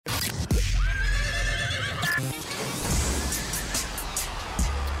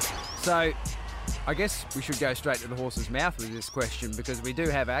So, I guess we should go straight to the horse's mouth with this question because we do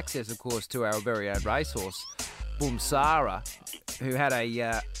have access, of course, to our very own racehorse, Boomsara, who had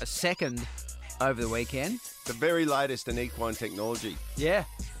a second over the weekend. The very latest in equine technology. Yeah.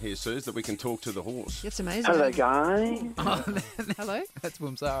 Here, Suze, that we can talk to the horse. It's amazing. Hello, guys. Hello. That's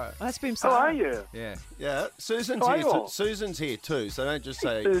Boomsara. Oh, that's Boomsara. How are you? Yeah. Yeah, Susan's How are here. you all? Susan's here too, so don't just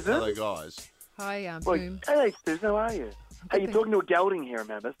say Susan. hello, guys. Hi, Well, Boom. hey, Susan, how are you? Hey, you're thank talking to a gelding here,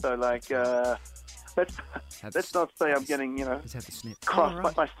 remember? So, like, let's not say I'm getting, Let's have the snip. crossed. Oh,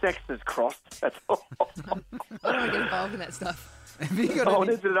 right. My sex is crossed. That's all. I don't want to get involved in that stuff. Have you got Oh,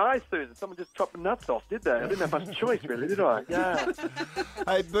 any- neither did I, Susan. Someone just chopped the nuts off, did they? I didn't have much choice, really, did I? Yeah.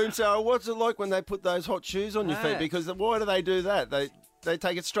 Hey, Boomsara, what's it like when they put those hot shoes on your feet? Ah. Because why do they do that? They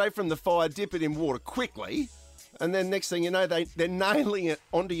take it straight from the fire, dip it in water quickly, and then next thing you know, they're nailing it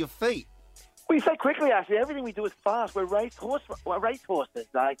onto your feet. Well, you say quickly, actually. Everything we do is fast. We're racehorses.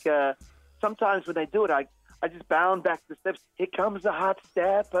 Like, sometimes when they do it, I just bound back the steps. Here comes the hot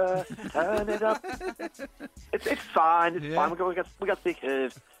step. Turn it up. It's fine. It's fine. We got thick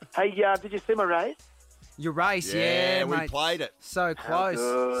hooves. Hey, did you see my race? Your race, yeah, we mate. played it. So close,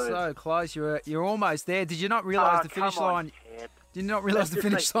 good. so close. You're almost there. Did you not realise the finish come on, line? kid. Did you not realise Let's the just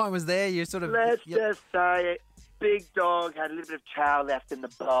finish say- line was there? You sort of. Let's you- just say Big Dog had a little bit of chow left in the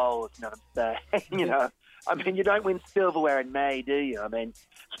bowl, if you know what I'm saying. I mean, you don't win silverware in May, do you? I mean,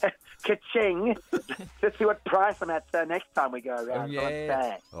 ka-ching. Let's see what price I'm at next time we go around. Yeah. So I'm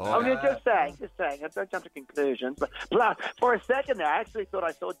saying. Oh, I mean, just saying. Don't jump to conclusions. But for a second there, I actually thought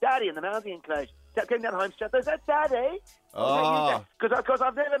I saw Daddy in the mounting enclosure. Came down home straight. Is that Daddy? Oh. Because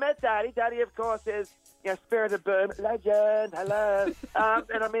I've never met Daddy. Daddy, of course, is Spirit of Boom, legend, hello.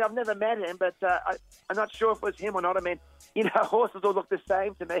 And I mean, I've never met him, but I'm not sure if it was him or not. I mean, horses all look the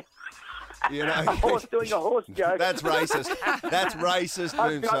same to me. You know, A horse doing a horse joke. That's racist. That's racist,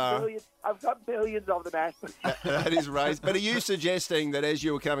 Boomsara. I've got billions of them, actually. That is racist. But are you suggesting that as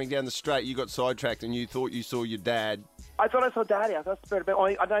you were coming down the straight, you got sidetracked and you thought you saw your dad? I thought I saw Daddy. I thought Spirit of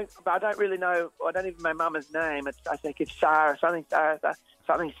Boom. I don't really know. I don't even know my mama's name. I think it's Sarah, something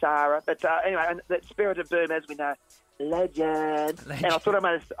Sarah. But anyway, and the Spirit of Boom, as we know, legend. And I thought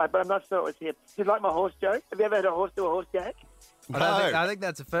but I'm not sure it was him. Do you like my horse joke? Have you ever heard a horse do a horse joke? I think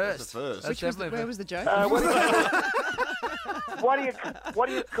that's a first. That's a first. That's Where was the joke? What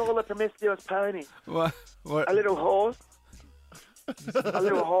do you call a promiscuous pony? What? A little horse. A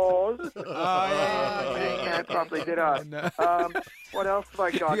little horse. Oh, I didn't count properly, did I? No. What else have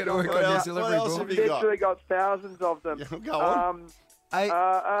I got? You got to work What on your else- delivery, what else boy. have you got? Literally got thousands of them. Go on. Hey,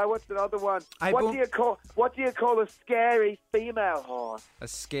 What's another one? Hey, What Boom. do you call a scary female horse? a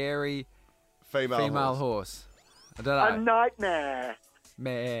scary Female horse. I A don't know. nightmare.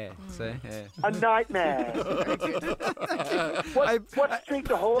 Meh. See? Yeah. A nightmare. What street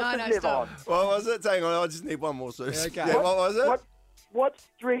do horses No, live stop. on? What was it? Hang on, I just need one more, Suze. Okay. Yeah, what was it? What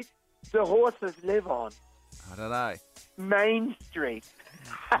street do horses live on? I don't know. Main Street.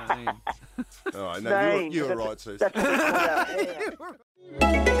 I mean, All right, no, Main. you were right, Suze. That's what they call our hair.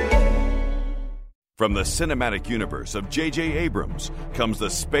 From the cinematic universe of J.J. Abrams comes the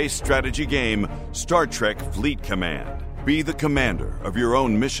space strategy game Star Trek Fleet Command. Be the commander of your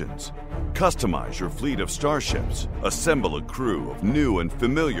own missions. Customize your fleet of starships. Assemble a crew of new and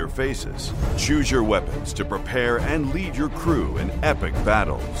familiar faces. Choose your weapons to prepare and lead your crew in epic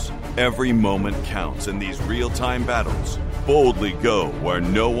battles. Every moment counts in these real-time battles. Boldly go where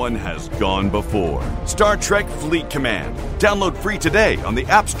no one has gone before. Star Trek Fleet Command. Download free today on the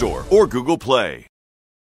App Store or Google Play.